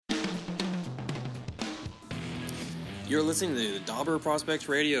You're listening to the Dauber Prospects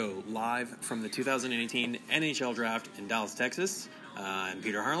Radio, live from the 2018 NHL Draft in Dallas, Texas. I'm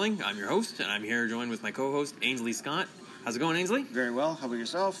Peter Harling. I'm your host, and I'm here joined with my co-host, Aynsley Scott. How's it going, Aynsley? Very well. How about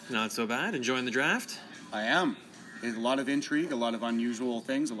yourself? Not so bad. Enjoying the draft? I am. There's a lot of intrigue, a lot of unusual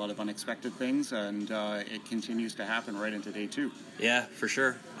things, a lot of unexpected things, and it continues to happen right into day two. Yeah, for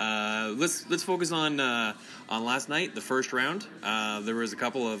sure. Let's focus on last night, the first round. There was a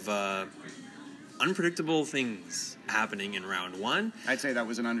couple of unpredictable things happening in round one. I'd say that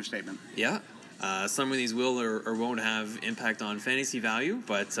was an understatement. Yeah. Some of these will or won't have impact on fantasy value,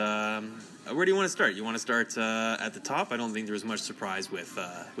 but where do you want to start? You want to start at the top? I don't think there was much surprise with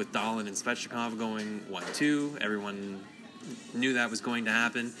Dahlin and Svechnikov going 1-2. Everyone knew that was going to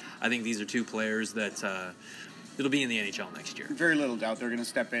happen. I think these are two players that it'll be in the NHL next year. Very little doubt they're going to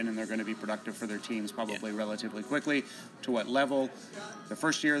step in and they're going to be productive for their teams probably relatively quickly. To what level? The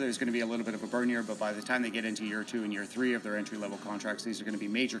first year there's going to be a little bit of a burn year, but by the time they get into year two and year three of their entry-level contracts, these are going to be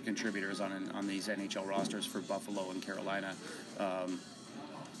major contributors on these NHL rosters for Buffalo and Carolina,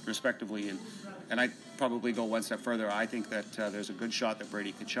 respectively. And I'd probably go one step further. I think that there's a good shot that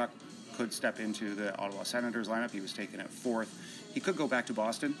Brady Tkachuk could step into the Ottawa Senators lineup. He was taken at fourth. He could go back to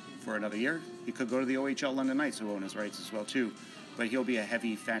Boston for another year. He could go to the OHL London Knights, who own his rights as well, too. But he'll be a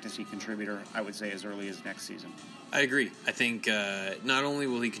heavy fantasy contributor, I would say, as early as next season. I agree. I think not only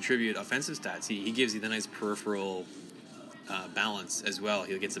will he contribute offensive stats, he gives you the nice peripheral balance as well.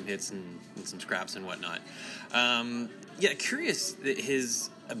 He'll get some hits and some scraps and whatnot. Curious that his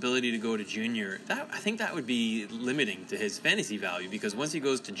ability to go to junior, I think that would be limiting to his fantasy value, because once he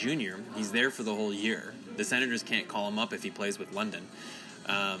goes to junior, he's there for the whole year. The Senators can't call him up if he plays with London.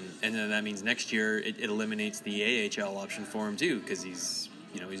 And then that means next year it eliminates the AHL option for him too, because he's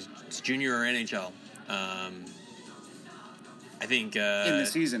junior or NHL. I think in the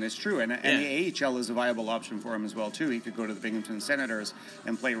season, it's true, and the AHL is a viable option for him as well too. He could go to the Binghamton Senators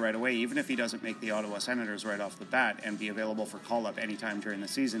and play right away, even if he doesn't make the Ottawa Senators right off the bat, and be available for call-up anytime during the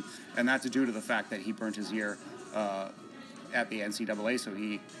season. And that's due to the fact that he burnt his year at the NCAA, so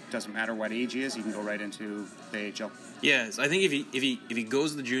he doesn't matter what age he is, he can go right into the AHL. Yes, I think if he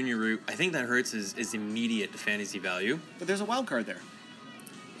goes the junior route, I think that hurts his immediate fantasy value. But there's a wild card there.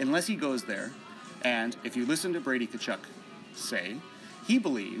 Unless he goes there, and if you listen to Brady Tkachuk say, he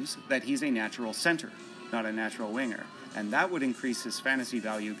believes that he's a natural center, not a natural winger. And that would increase his fantasy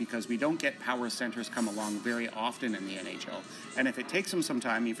value, because we don't get power centers come along very often in the NHL. And if it takes him some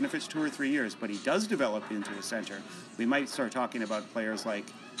time, even if it's 2 or 3 years, but he does develop into a center, we might start talking about players like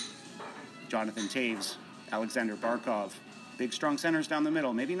Jonathan Toews, Alexander Barkov, big strong centers down the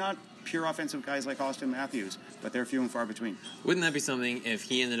middle. Maybe not pure offensive guys like Austin Matthews, but they're few and far between. Wouldn't that be something if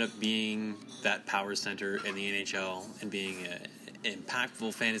he ended up being that power center in the NHL and being an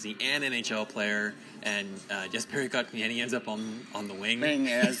impactful fantasy and NHL player, and Jesper Kotkaniemi ends up on the wing? Playing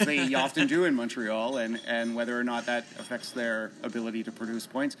as they often do in Montreal, and whether or not that affects their ability to produce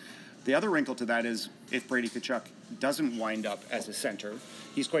points. The other wrinkle to that is if Brady Tkachuk doesn't wind up as a center,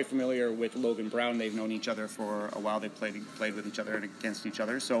 he's quite familiar with Logan Brown. They've known each other for a while. They've played with each other and against each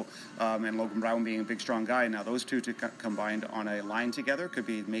other. So, and Logan Brown being a big, strong guy. Now, those two combined on a line together could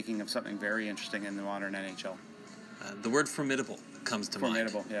be making of something very interesting in the modern NHL. The word formidable comes to mind.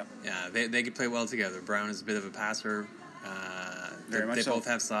 Formidable, yeah. Yeah, they could play well together. Brown is a bit of a passer. They both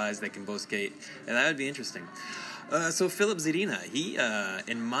have size. They can both skate. And that would be interesting. So Filip Zadina, he,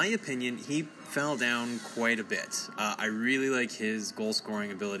 in my opinion, he fell down quite a bit. I really like his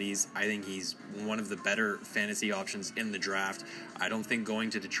goal-scoring abilities. I think he's one of the better fantasy options in the draft. I don't think going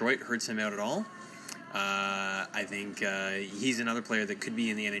to Detroit hurts him out at all. I think he's another player that could be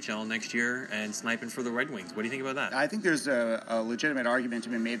in the NHL next year and sniping for the Red Wings. What do you think about that? I think there's a legitimate argument to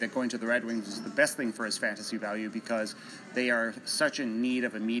be made that going to the Red Wings is the best thing for his fantasy value, because they are such in need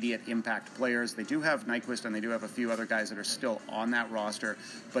of immediate impact players. They do have Nyquist, and they do have a few other guys that are still on that roster,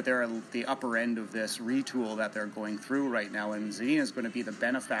 but they're at the upper end of this retool that they're going through right now, and Zadina is going to be the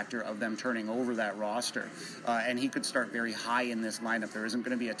benefactor of them turning over that roster. And he could start very high in this lineup. There isn't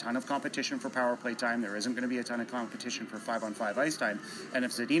going to be a ton of competition for power play time. There isn't going to be a ton of competition for 5-on-5 ice time. And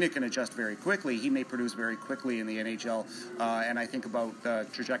if Zadina can adjust very quickly, he may produce very quickly in the NHL. And I think about the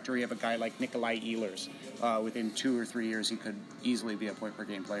trajectory of a guy like Nikolai Ehlers. Within 2 or 3 years, he could easily be a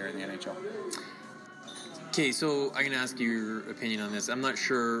point-per-game player in the NHL. Okay, so I'm going to ask your opinion on this. I'm not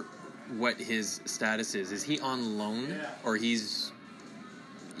sure what his status is. Is he on loan, or he's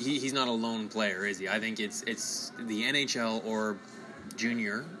not a loan player, is he? I think it's the NHL or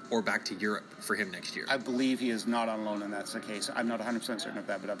junior or back to Europe for him next year. I believe he is not on loan, and that's the case. I'm not 100% certain of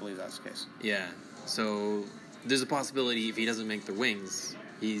that, but I believe that's the case. Yeah, so there's a possibility if he doesn't make the Wings,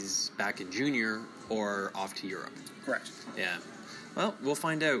 he's back in junior or off to Europe. Correct. Yeah. Well, we'll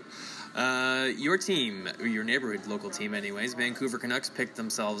find out. Your team, or your neighborhood local team anyways, Vancouver Canucks picked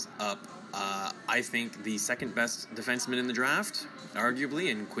themselves up, I think, the second best defenseman in the draft, arguably,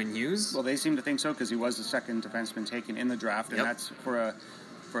 in Quinn Hughes. Well, they seem to think so because he was the second defenseman taken in the draft, and that's for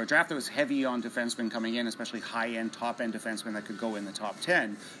a draft that was heavy on defensemen coming in, especially high-end, top-end defensemen that could go in the top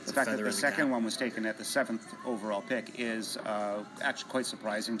 10. The fact that the second one was taken at the 7th overall pick is actually quite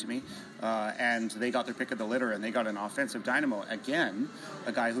surprising to me. And they got their pick of the litter, and they got an offensive dynamo. Again,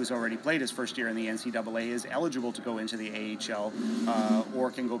 a guy who's already played his first year in the NCAA is eligible to go into the AHL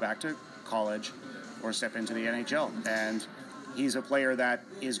or can go back to college or step into the NHL. And he's a player that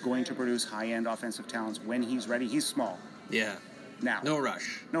is going to produce high-end offensive talents when he's ready. He's small. Yeah. Now. No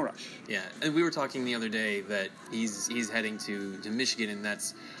rush. No rush. Yeah, and we were talking the other day that he's heading to Michigan, and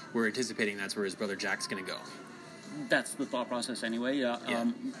we're anticipating that's where his brother Jack's going to go. That's the thought process anyway,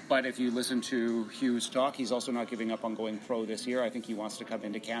 yeah. But if you listen to Hughes talk, he's also not giving up on going pro this year. I think he wants to come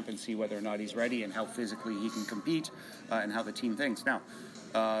into camp and see whether or not he's ready and how physically he can compete and how the team thinks. Now,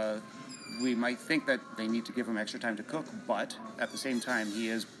 we might think that they need to give him extra time to cook, but at the same time, he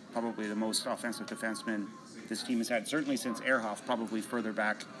is probably the most offensive defenseman this team has had, certainly since Ehrhoff, probably further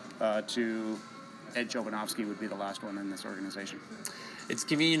back to Ed Jovanovski would be the last one in this organization. It's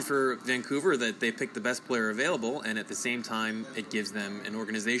convenient for Vancouver that they picked the best player available, and at the same time, it gives them an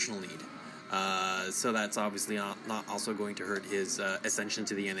organizational lead. So that's obviously not also going to hurt his ascension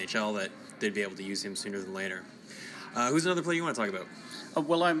to the NHL, that they'd be able to use him sooner than later. Who's another player you want to talk about?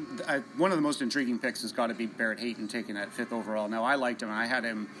 One of the most intriguing picks has got to be Barrett Hayton, taken at 5th overall. Now, I liked him, and I had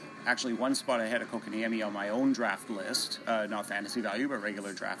him actually one spot ahead of Kokoniemi on my own draft list, not fantasy value, but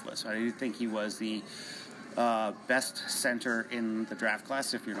regular draft list. I did think he was the best center in the draft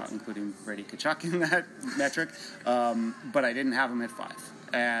class, if you're not including Brady Tkachuk in that metric, but I didn't have him at 5.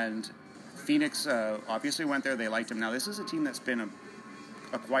 And Phoenix obviously went there. They liked him. Now, this is a team that's been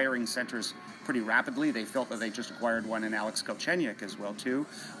acquiring centers pretty rapidly. They felt that they just acquired one in Alex Galchenyuk as well, too.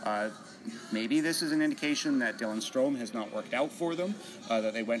 Maybe this is an indication that Dylan Strome has not worked out for them,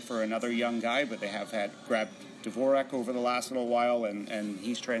 that they went for another young guy, but they have grabbed Dvorak over the last little while, and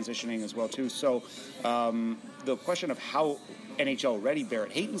he's transitioning as well, too. So the question of how NHL ready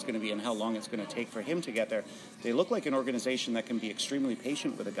Barrett Hayton's going to be and how long it's going to take for him to get there, they look like an organization that can be extremely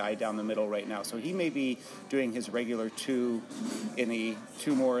patient with a guy down the middle right now. So he may be doing his regular 2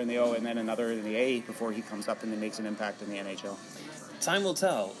 more in the O and then another in the A before he comes up and makes an impact in the NHL. Time will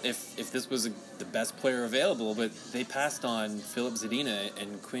tell if this was the best player available, but they passed on Philip Zadina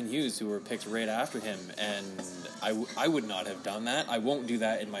and Quinn Hughes, who were picked right after him, and I would not have done that. I won't do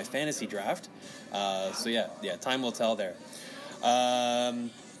that in my fantasy draft. So yeah, time will tell there.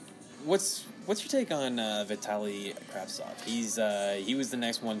 What's your take on Vitaly Kravtsov? He was the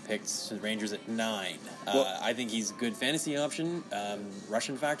next one picked to the Rangers at 9. I think he's a good fantasy option.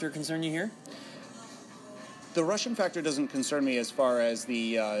 Russian factor concern you here? The Russian factor doesn't concern me as far as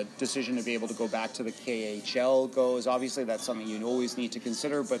the decision to be able to go back to the KHL goes. Obviously, that's something you always need to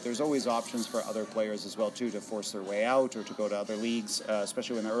consider, but there's always options for other players as well, too, to force their way out or to go to other leagues,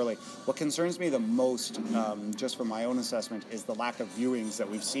 especially when they're early. What concerns me the most, just from my own assessment, is the lack of viewings that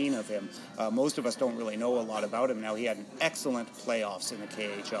we've seen of him. Most of us don't really know a lot about him. Now, he had an excellent playoffs in the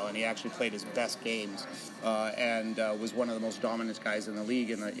KHL, and he actually played his best games and was one of the most dominant guys in the league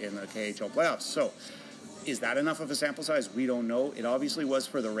in the KHL playoffs. So, is that enough of a sample size? We don't know. It obviously was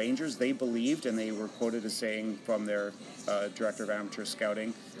for the Rangers. They believed, and they were quoted as saying from their director of amateur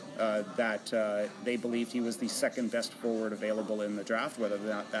scouting, that they believed he was the second best forward available in the draft. Whether or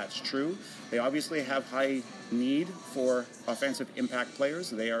not that's true, they obviously have high need for offensive impact players.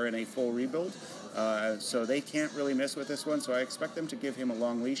 They are in a full rebuild, so they can't really miss with this one. So I expect them to give him a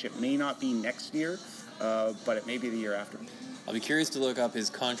long leash. It may not be next year, but it may be the year after. I'll be curious to look up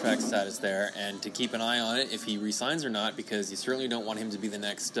his contract status there and to keep an eye on it if he resigns or not, because you certainly don't want him to be the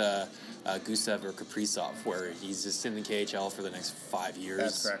next Gusev or Kaprizov, where he's just in the KHL for the next 5 years.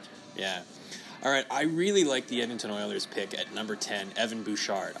 That's correct. Yeah. All right, I really like the Edmonton Oilers pick at number 10, Evan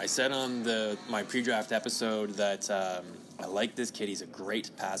Bouchard. I said on my pre-draft episode that I like this kid. He's a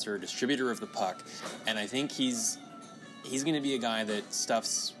great passer, distributor of the puck, and I think he's going to be a guy that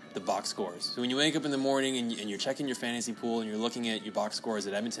stuffs the box scores. So when you wake up in the morning and you're checking your fantasy pool and you're looking at your box scores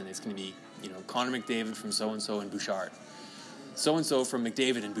at Edmonton, it's going to be, Connor McDavid from so-and-so and Bouchard. So-and-so from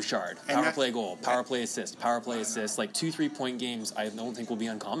McDavid and Bouchard. Power play goal, power play assist. Like 2 3-point games I don't think will be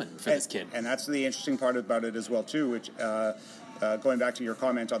uncommon for this kid. And that's the interesting part about it as well, too, which... going back to your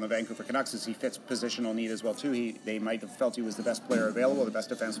comment on the Vancouver Canucks, is he fits positional need as well, too. They might have felt he was the best player available, the best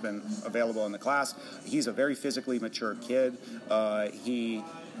defenseman available in the class. He's a very physically mature kid. He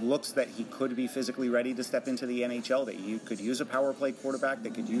looks that he could be physically ready to step into the NHL, that you could use a power play quarterback,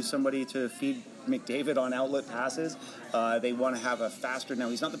 that could use somebody to feed McDavid on outlet passes. They want to have a faster... Now,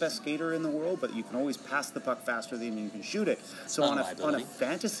 he's not the best skater in the world, but you can always pass the puck faster than you can shoot it. So on a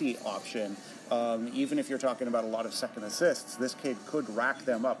fantasy option, even if you're talking about a lot of second assists, this kid could rack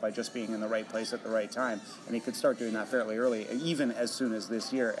them up by just being in the right place at the right time, and he could start doing that fairly early, even as soon as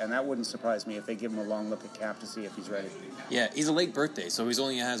this year, and that wouldn't surprise me if they give him a long look at camp to see if he's ready. Yeah, he's a late birthday, so he's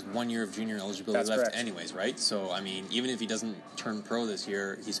only has 1 year of junior eligibility That's left correct. anyways, right? So, I mean, even if he doesn't turn pro this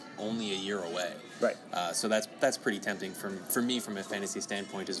year, he's only a year away. Right. So that's pretty tempting for me from a fantasy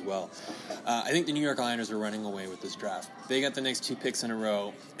standpoint as well. I think the New York Islanders are running away with this draft. They got the next 2 picks in a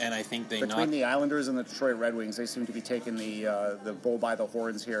row, and I think Between the Islanders and the Detroit Red Wings, they seem to be taking the bull by the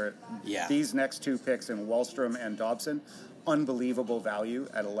horns here. Yeah. These next 2 picks in Wallstrom and Dobson, unbelievable value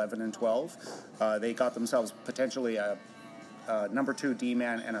at 11 and 12. They got themselves potentially a number 2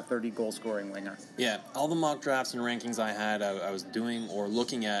 D-man and a 30-goal scoring winger. Yeah, all the mock drafts and rankings I had, I was doing or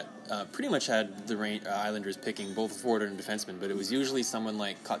looking at, pretty much had the Islanders picking both a forward and a defenseman, but it was usually someone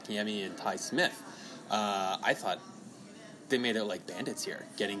like Kotkaniemi and Ty Smith. I thought they made it like bandits here,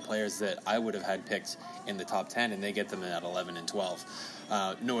 getting players that I would have had picked in the top 10, and they get them at 11 and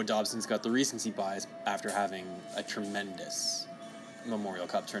 12. Noah Dobson's got the recency bias after having a tremendous Memorial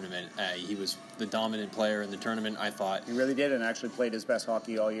Cup tournament. He was the dominant player in the tournament, I thought. He really did, and actually played his best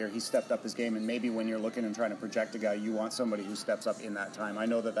hockey all year. He stepped up his game, and maybe when you're looking and trying to project a guy, you want somebody who steps up in that time. I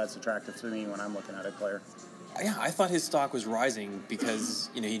know that that's attractive to me when I'm looking at a player. Yeah, I thought his stock was rising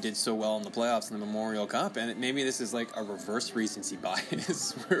because, he did so well in the playoffs in the Memorial Cup, and maybe this is like a reverse recency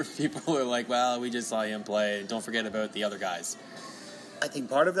bias where people are like, well, we just saw him play, don't forget about the other guys. I think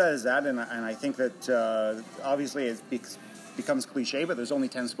part of that is that, and I think that obviously it becomes cliche, but there's only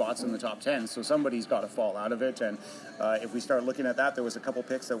 10 spots in the top 10, so somebody's got to fall out of it, and if we start looking at that, there was a couple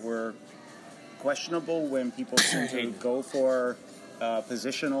picks that were questionable when people seem to go for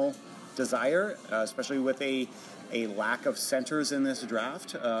positional desire, especially with a lack of centers in this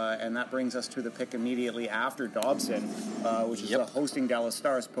draft, and that brings us to the pick immediately after Dobson, which is the hosting Dallas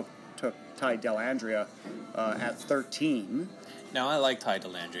Stars took Ty Dellandrea at 13. Now, I like Ty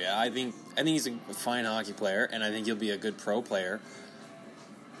Dellandrea. I think he's a fine hockey player, and I think he'll be a good pro player.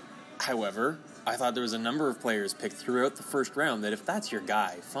 However, I thought there was a number of players picked throughout the first round that if that's your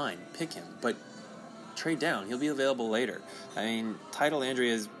guy, fine, pick him. But trade down. He'll be available later. I mean, Ty Dellandrea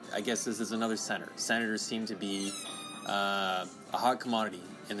is, I guess this is another center. Senators seem to be a hot commodity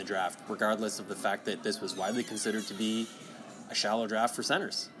in the draft, regardless of the fact that this was widely considered to be a shallow draft for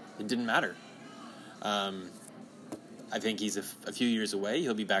centers. It didn't matter. I think he's a few years away.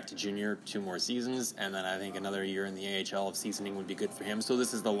 He'll be back to junior 2 more seasons, and then I think another year in the AHL of seasoning would be good for him. So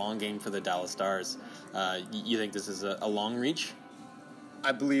this is the long game for the Dallas Stars. You think this is a long reach?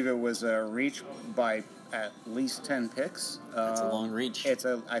 I believe it was a reach by at least 10 picks. That's a long reach.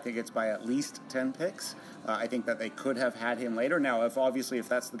 I think it's by at least 10 picks. I think that they could have had him later. Now, if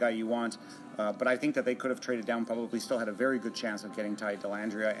that's the guy you want, but I think that they could have traded down, probably still had a very good chance of getting Ty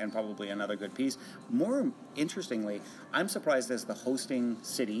Dellandrea and probably another good piece. More interestingly, I'm surprised as the hosting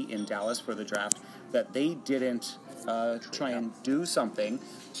city in Dallas for the draft that they didn't try and do something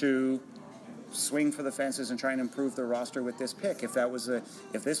to swing for the fences and try and improve their roster with this pick. If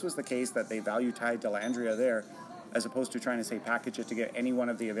this was the case that they value Ty Dellandrea there, as opposed to trying to say package it to get any one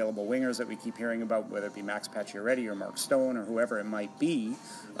of the available wingers that we keep hearing about, whether it be Max Pacioretty or Mark Stone or whoever it might be,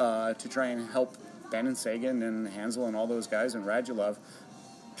 to try and help Ben and Sagan and Hansel and all those guys and Radulov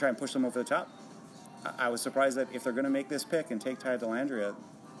try and push them over the top. I was surprised that if they're going to make this pick and take Ty Dellandrea,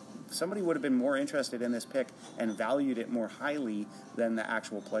 somebody would have been more interested in this pick and valued it more highly than the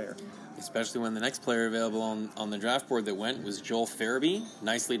actual player. Especially when the next player available on the draft board that went was Joel Farabee.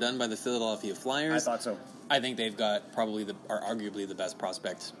 Nicely done by the Philadelphia Flyers. I thought so. I think they've got probably arguably the best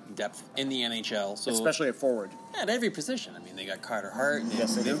prospect depth in the NHL. So especially at forward. At every position. I mean, they got Carter Hart.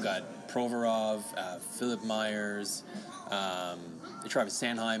 Yes, they've got Provorov, Philip Myers, Travis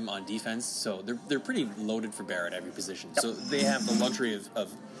Sanheim on defense. So they're pretty loaded for bear at every position. Yep. So they have the luxury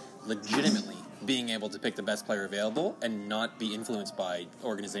of legitimately being able to pick the best player available and not be influenced by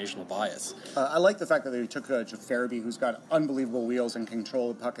organizational bias. I like the fact that they took Farabee, who's got unbelievable wheels and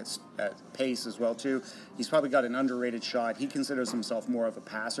control the puck at pace as well, too. He's probably got an underrated shot. He considers himself more of a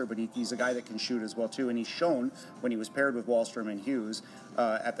passer, but he's a guy that can shoot as well, too. And he's shown when he was paired with Wallstrom and Hughes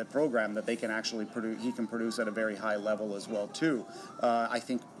at the program that they can actually he can produce at a very high level as well, too. I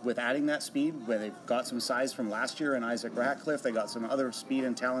think with adding that speed, where they've got some size from last year in Isaac Ratcliffe, they got some other speed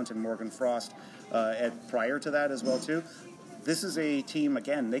and talent in Morgan Frost prior to that as well, too. this is a team,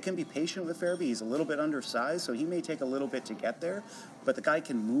 again, they can be patient with Farabee. He's a little bit undersized, so he may take a little bit to get there, but the guy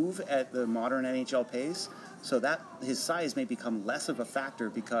can move at the modern NHL pace, so that his size may become less of a factor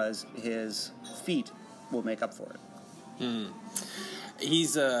because his feet will make up for it.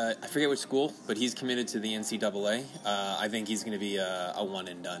 He's, I forget which school, but he's committed to the NCAA. I think he's going to be a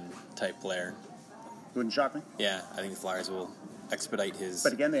one-and-done type player. Wouldn't shock me. Yeah, I think the Flyers will expedite his...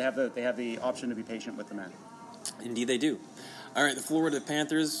 But again, they have the option to be patient with the man. Indeed they do. All right, the Florida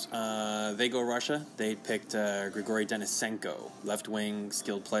Panthers, they go Russia. They picked Grigory Denisenko, left wing,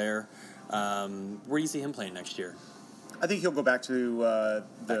 skilled player. Where do you see him playing next year? I think he'll go back to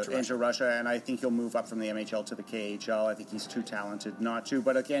Russia, and I think he'll move up from the MHL to the KHL. I think he's too talented not to.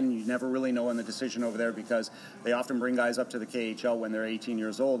 But again, you never really know in the decision over there because they often bring guys up to the KHL when they're 18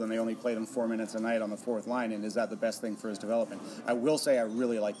 years old, and they only play them 4 minutes a night on the fourth line. And is that the best thing for his development? I will say I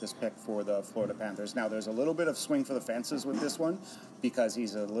really like this pick for the Florida Panthers. Now, there's a little bit of swing for the fences with this one because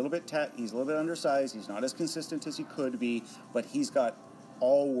he's a little bit undersized. He's not as consistent as he could be, but he's got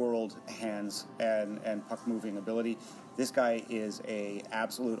all-world hands and puck-moving ability. This guy is a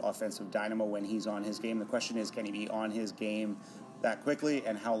absolute offensive dynamo when he's on his game. The question is, can he be on his game that quickly,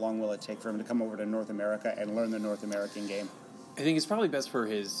 and how long will it take for him to come over to North America and learn the North American game? I think it's probably best for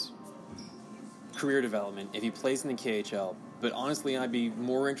his career development if he plays in the KHL. But honestly, I'd be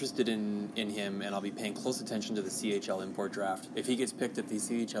more interested in him, and I'll be paying close attention to the CHL import draft. If he gets picked at the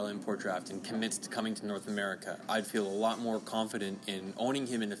CHL import draft and commits to coming to North America, I'd feel a lot more confident in owning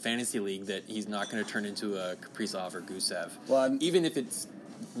him in a fantasy league that he's not going to turn into a Kaprizov or Gusev, even if it's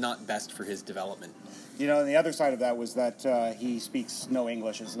not best for his development. You know, and the other side of that was that he speaks no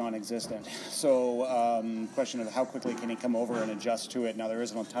English. It's non-existent. So question of how quickly can he come over and adjust to it. Now, there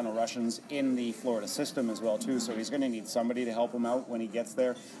isn't a ton of Russians in the Florida system as well, too, so he's going to need somebody to help him out when he gets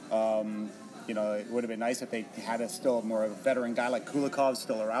there. You know, it would have been nice if they had still more of a veteran guy like Kulikov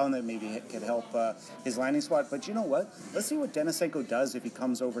still around that maybe it could help his landing spot. But you know what? Let's see what Denisenko does if he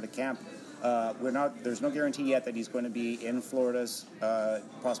comes over to camp. There's no guarantee yet that he's going to be in Florida's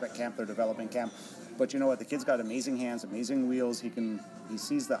prospect camp, their development camp. But you know what? The kid's got amazing hands, amazing wheels. He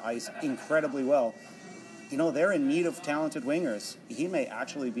sees the ice incredibly well. You know, they're in need of talented wingers. He may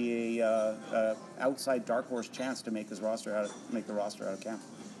actually be a outside dark horse chance to make the roster out of camp.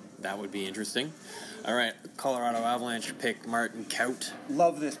 That would be interesting. All right, Colorado Avalanche pick Martin Kaut.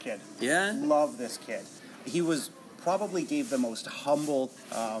 Love this kid. Yeah? Love this kid. He probably gave the most humble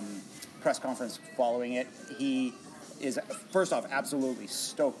press conference following it. He is, first off, absolutely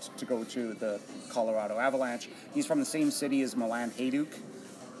stoked to go to the Colorado Avalanche. He's from the same city as Milan Hajduk,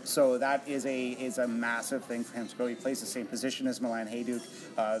 so that is a massive thing for him to go. He plays the same position as Milan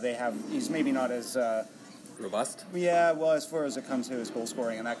Hajduk. He's maybe not as robust? Yeah, well, as far as it comes to his goal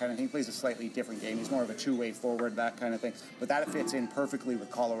scoring and that kind of thing, he plays a slightly different game. He's more of a two-way forward, that kind of thing. But that fits in perfectly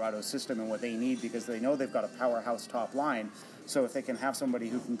with Colorado's system and what they need because they know they've got a powerhouse top line. So if they can have somebody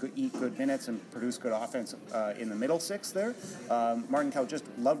who can eat good minutes and produce good offense in the middle six there, Martin Kaut just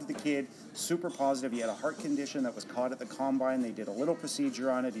loved the kid, super positive. He had a heart condition that was caught at the combine. They did a little procedure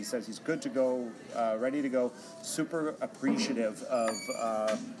on it. He says he's good to go, ready to go. Super appreciative of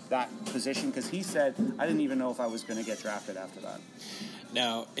that position because he said, I didn't even know if I was going to get drafted after that.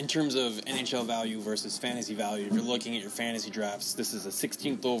 Now, in terms of NHL value versus fantasy value, if you're looking at your fantasy drafts, this is a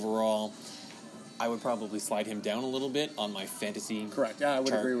 16th overall. I would probably slide him down a little bit on my fantasy. Correct. Yeah, I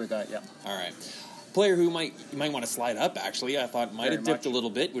would agree with that. Yeah. All right. Player who you might want to slide up, actually, I thought might have dipped a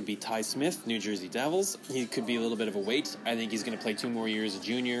little bit, would be Ty Smith, New Jersey Devils. He could be a little bit of a weight. I think he's going to play 2 more years as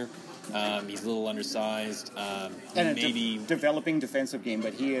junior. He's a little undersized. And maybe developing defensive game,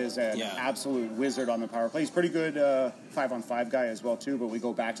 but he is an absolute wizard on the power play. He's pretty good 5-on-5 guy as well, too, but we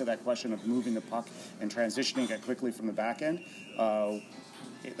go back to that question of moving the puck and transitioning it quickly from the back end.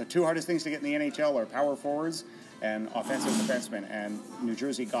 The 2 hardest things to get in the NHL are power forwards and offensive defensemen, and New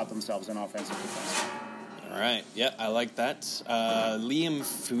Jersey got themselves an offensive defenseman. All right. Yeah, I like that. Liam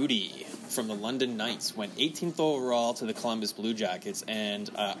Foudy from the London Knights went 18th overall to the Columbus Blue Jackets, and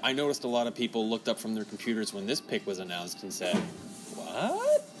I noticed a lot of people looked up from their computers when this pick was announced and said,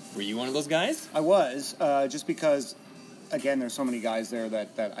 what? Were you one of those guys? I was, just because, again, there's so many guys there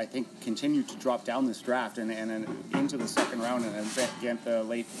that I think continue to drop down this draft and into the second round and again the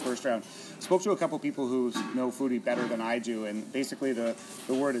late first round. Spoke to a couple people who know Foudy better than I do, and basically the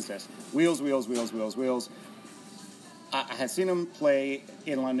word is this: wheels, wheels, wheels, wheels, wheels. I had seen him play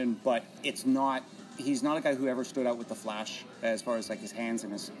in London, but it's not he's not a guy who ever stood out with the flash as far as like his hands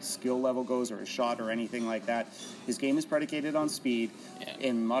and his skill level goes, or his shot or anything like that. His game is predicated on speed.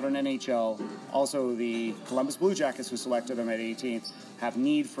 In modern NHL, also the Columbus Blue Jackets, who selected him at 18th, have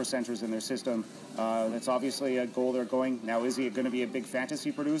need for centers in their system. That's obviously a goal they're going. Now, is he going to be a big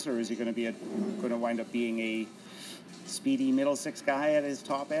fantasy producer, or is he going to wind up being a speedy middle six guy at his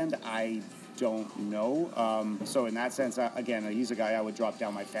top end? I don't know. So in that sense, again, he's a guy I would drop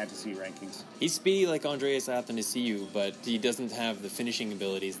down my fantasy rankings. He's speedy like Andreas Athanasiou, but he doesn't have the finishing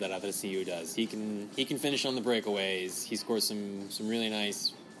abilities that Athanasiou does. He can finish on the breakaways. He scores some really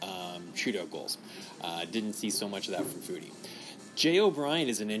nice shootout goals. Didn't see so much of that from Foodie. Jay O'Brien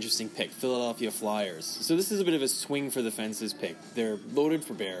is an interesting pick, Philadelphia Flyers. So this is a bit of a swing for the fences pick. They're loaded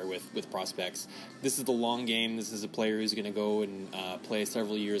for bear with prospects. This is the long game. This is a player who's going to go and play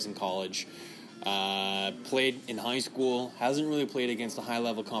several years in college. Played in high school, hasn't really played against a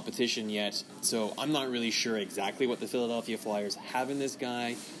high-level competition yet, so I'm not really sure exactly what the Philadelphia Flyers have in this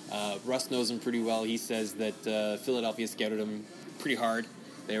guy. Russ knows him pretty well. He says that Philadelphia scouted him pretty hard.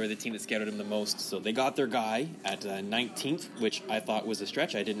 They were the team that scouted him the most, so they got their guy at 19th, which I thought was a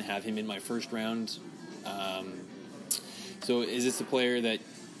stretch. I didn't have him in my first round. So is this a player that...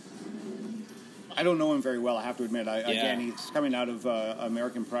 I don't know him very well, I have to admit. Again, he's coming out of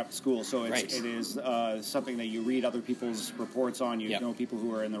American prep school, so it is something that you read other people's reports on. You know people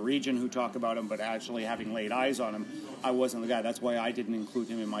who are in the region who talk about him, but actually having laid eyes on him, I wasn't the guy. That's why I didn't include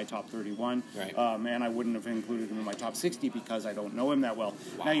him in my top 31. Right. And I wouldn't have included him in my top 60 because I don't know him that well.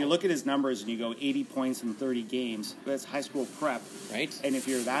 Wow. Now, you look at his numbers and you go 80 points in 30 games. That's high school prep. Right. And if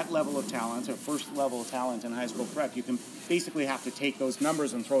you're that level of talent, or first level of talent in high school prep, you can basically have to take those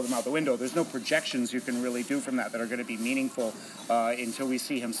numbers and throw them out the window. There's no projections you can really do from that are going to be meaningful until we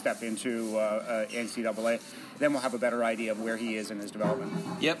see him step into NCAA. Then we'll have a better idea of where he is in his development.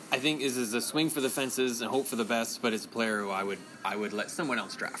 Yep, I think this is a swing for the fences and hope for the best, but it's a player who I would let someone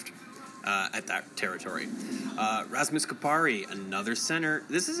else draft at that territory. Rasmus Kupari, another center.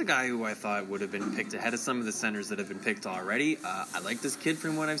 This is a guy who I thought would have been picked ahead of some of the centers that have been picked already. I like this kid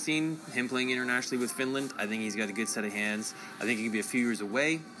from what I've seen, him playing internationally with Finland. I think he's got a good set of hands. I think he can be a few years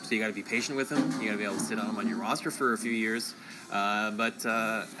away, so you got to be patient with him. You got to be able to sit on him on your roster for a few years. But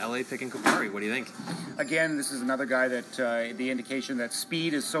LA picking Kupari, what do you think? Again, this is another guy that the indication that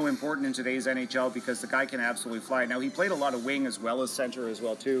speed is so important in today's NHL because the guy can absolutely fly. Now, he played a lot of wing as well as center as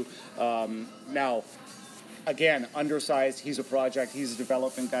well, too. Now, again, undersized, he's a project, he's a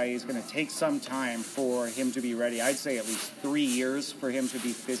development guy. He's going to take some time for him to be ready. I'd say at least 3 years for him to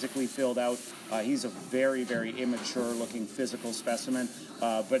be physically filled out. He's a very, very immature-looking physical specimen.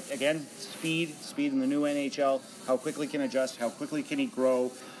 But again, speed in the new NHL. How quickly can adjust? How quickly can he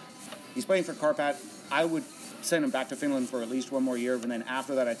grow? He's playing for Karpat. I would send him back to Finland for at least one more year, and then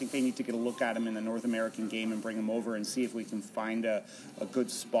after that I think they need to get a look at him in the North American game and bring him over and see if we can find a good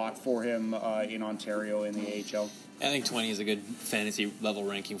spot for him in Ontario in the AHL. I think 20 is a good fantasy level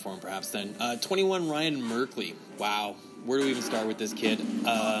ranking for him perhaps then. 21, Ryan Merkley. Wow. Where do we even start with this kid?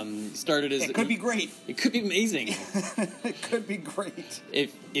 Started as... It could be great. It could be amazing. It could be great.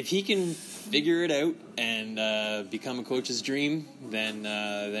 If he can figure it out and become a coach's dream, then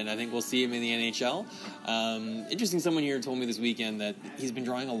I think we'll see him in the NHL. Interesting, someone here told me this weekend that he's been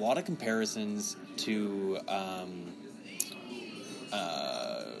drawing a lot of comparisons to...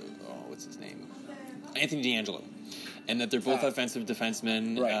 what's his name? Anthony DeAngelo. And that they're both offensive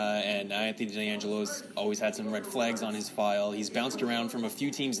defensemen, right. And Anthony DeAngelo's always had some red flags on his file. He's bounced around from a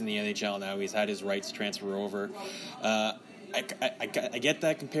few teams in the NHL now. He's had his rights transfer over. I get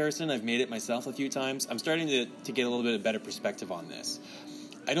that comparison. I've made it myself a few times. I'm starting to get a little bit of better perspective on this.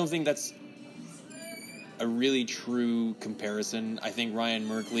 I don't think that's a really true comparison. I think Ryan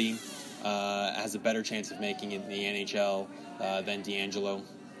Merkley has a better chance of making it in the NHL than DeAngelo.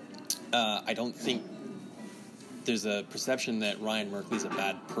 I don't think there's a perception that Ryan Merkley's a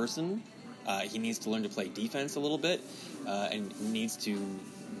bad person. He needs to learn to play defense a little bit and needs to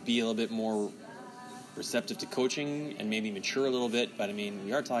be a little bit more receptive to coaching and maybe mature a little bit. But, I mean,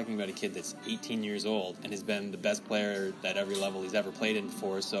 we are talking about a kid that's 18 years old and has been the best player at every level he's ever played in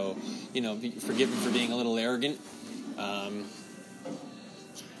before. So, forgive him for being a little arrogant.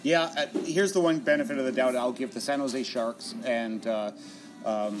 Here's the one benefit of the doubt I'll give the San Jose Sharks and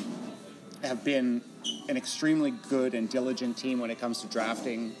have been an extremely good and diligent team when it comes to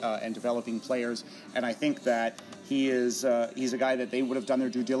drafting and developing players, and I think that he's a guy that they would have done their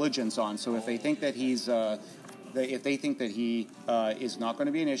due diligence on. So if they think that he's if they think that he is not going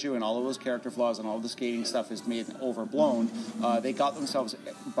to be an issue and all of those character flaws and all of the skating stuff is made overblown, they got themselves,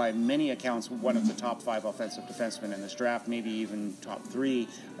 by many accounts, one of the top 5 offensive defensemen in this draft, maybe even top 3.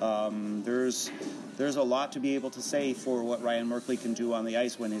 There's a lot to be able to say for what Ryan Merkley can do on the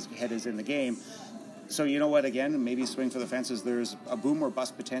ice when his head is in the game. So you know what, again, maybe swing for the fences. There's a boom or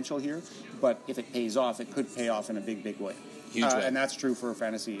bust potential here, but if it pays off, it could pay off in a big, big way. Huge way. And that's true for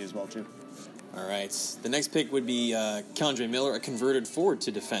fantasy as well, too. All right. The next pick would be K'Andre Miller, a converted forward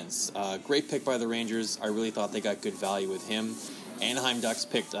to defense. Great pick by the Rangers. I really thought they got good value with him. Anaheim Ducks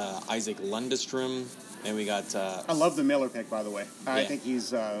picked Isaac Lundestrom. And we got... I love the Miller pick, by the way. I think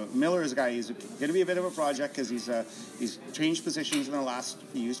he's... Miller is a guy, he's going to be a bit of a project because he's changed positions in the last...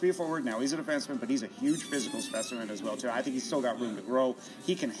 He used to be a forward, now he's a defenseman, but he's a huge physical specimen as well, too. I think he's still got room to grow.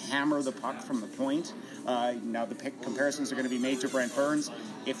 He can hammer the puck from the point. Now, the pick comparisons are going to be made to Brent Burns.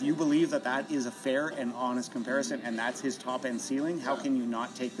 If you believe that that is a fair and honest comparison and that's his top-end ceiling, how can you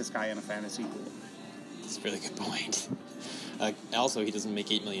not take this guy in a fantasy pool? That's a really good point. Also, he doesn't make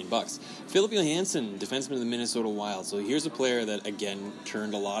 $8 million. Philip Johansson, defenseman of the Minnesota Wild. So here's a player that, again,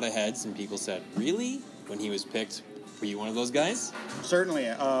 turned a lot of heads, and people said, really? When he was picked, were you one of those guys? Certainly.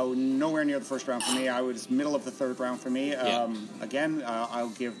 Nowhere near the first round for me. I was middle of the third round for me. Again, I'll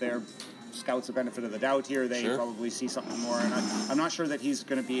give their scouts the benefit of the doubt here. They probably see something more. And I'm not sure that he's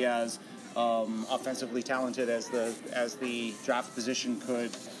going to be as offensively talented as the draft position could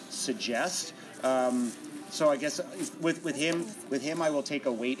suggest. So I guess with him, I will take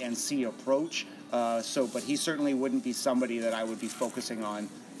a wait and see approach. But he certainly wouldn't be somebody that I would be focusing on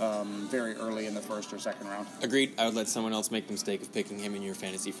very early in the first or second round. Agreed. I would let someone else make the mistake of picking him in your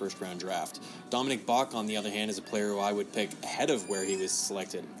fantasy first round draft. Dominic Bach, on the other hand, is a player who I would pick ahead of where he was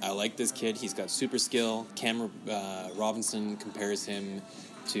selected. I like this kid. He's got super skill. Cam Robinson compares him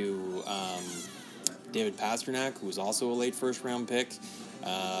to David Pastrnak, who was also a late first round pick.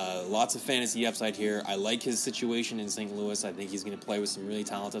 Lots of fantasy upside here. I like his situation in St. Louis. I think he's going to play with some really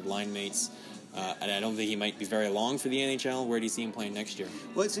talented line mates. And I don't think he might be very long for the NHL. Where do you see him playing next year?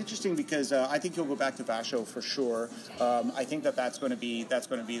 Well, it's interesting because I think he'll go back to Vasho for sure. I think that's going to be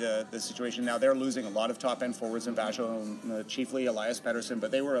the situation. Now they're losing a lot of top end forwards in Vasho, chiefly Elias Pettersson,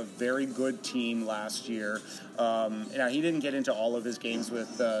 but they were a very good team last year. Now he didn't get into all of his games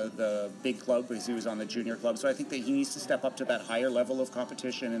with the big club because he was on the junior club. So I think that he needs to step up to that higher level of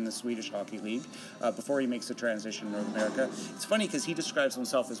competition in the Swedish Hockey League before he makes the transition to North America. It's funny because he describes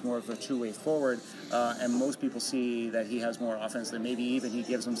himself as more of a two-way forward. And most people see that he has more offense than maybe even he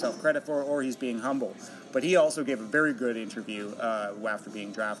gives himself credit for, or he's being humble. But he also gave a very good interview after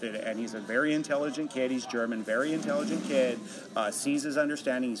being drafted, and he's a very intelligent kid. He's German, very intelligent kid, sees his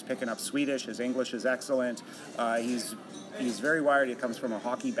understanding. He's picking up Swedish. His English is excellent. He's very wired. He comes from a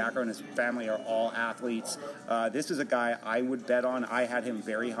hockey background. His family are all athletes. This is a guy I would bet on. I had him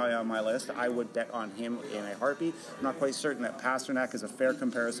very high on my list. I would bet on him in a heartbeat. I'm not quite certain that Pastrnak is a fair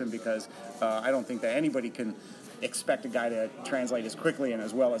comparison because I don't think that anybody can expect a guy to translate as quickly and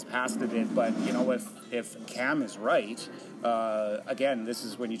as well as Pasta did. But, you know, if Cam is right, again, this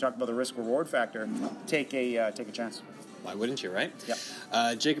is when you talk about the risk-reward factor, take a chance. Why wouldn't you, right?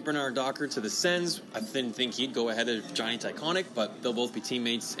 Yep. Jacob Bernard-Docker to the Sens. I didn't think he'd go ahead of Johnny Tyconic, but they'll both be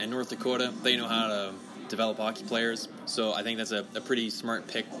teammates. And North Dakota, they know how to develop hockey players. So I think that's a pretty smart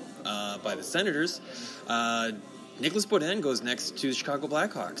pick by the Senators. Nicholas Beaudin goes next to the Chicago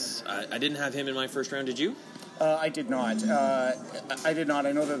Blackhawks. I didn't have him in my first round. Did you? I did not. I did not.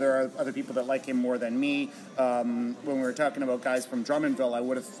 I know that there are other people that like him more than me. When we were talking about guys from Drummondville, I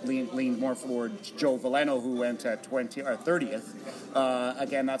would have leaned more forward Joe Veleno, who went at 30th.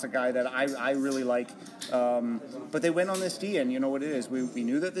 Again, that's a guy that I really like. But they went on this D, and you know what it is. We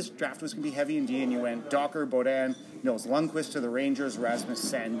knew that this draft was going to be heavy in D, and you went Docker, Beaudin, Nils Lundqvist to the Rangers, Rasmus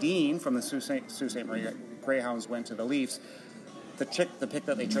Sandin from the Sault Ste. Marie Greyhounds went to the Leafs. The pick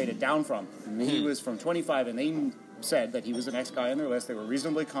that they traded down from. He was from 25, and they said that he was the next guy on their list. They were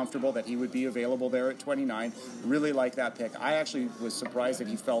reasonably comfortable that he would be available there at 29. Really like that pick. I actually was surprised that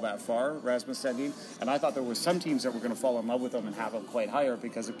he fell that far, Rasmus Sandin, and I thought there were some teams that were going to fall in love with him and have him quite higher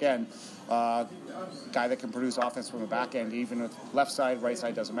because, again, guy that can produce offense from the back end, even with left side, right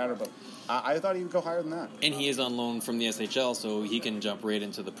side, doesn't matter, but I thought he would go higher than that. And he is on loan from the SHL, so he can jump right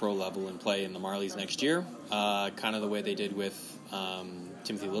into the pro level and play in the Marlies next year, kind of the way they did with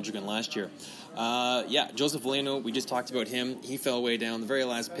Timothy Liljegren last year. Joseph Veleno, we just talked about him. He fell way down. The very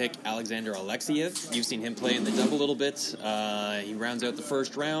last pick, Alexander Alexiev. You've seen him play in the double a little bit. He rounds out the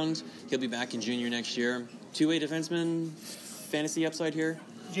first round. He'll be back in junior next year. Two-way defenseman, fantasy upside here?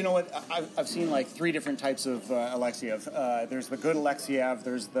 You know what? I've seen like 3 different types of Alexeyev. There's the good Alexeyev,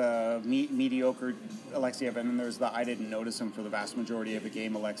 there's the mediocre Alexeyev, and then there's the I didn't notice him for the vast majority of the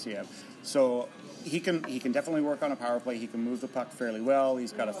game Alexeyev. So he can definitely work on a power play. He can move the puck fairly well.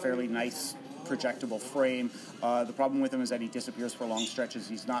 He's got a fairly nice projectable frame. The problem with him is that he disappears for long stretches.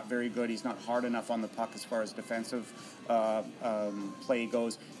 He's not very good. He's not hard enough on the puck as far as defensive play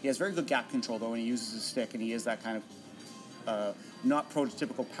goes. He has very good gap control, though, and he uses his stick, and he is that kind of not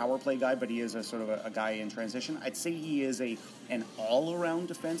prototypical power play guy, but he is a sort of a guy in transition. I'd say he is an all-around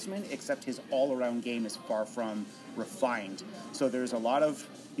defenseman, except his all-around game is far from refined. So there's a lot of...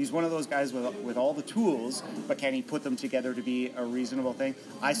 He's one of those guys with all the tools, but can he put them together to be a reasonable thing?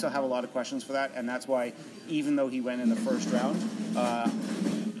 I still have a lot of questions for that, and that's why, even though he went in the first round,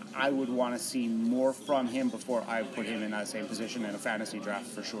 I would want to see more from him before I put him in that same position in a fantasy draft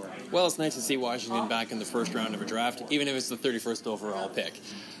for sure. Well, it's nice to see Washington back in the first round of a draft, even if it's the 31st overall pick.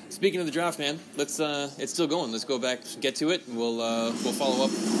 Speaking of the draft, man, it's still going. Let's go back, get to it, and we'll follow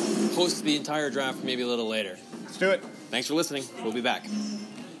up, post the entire draft maybe a little later. Let's do it. Thanks for listening. We'll be back.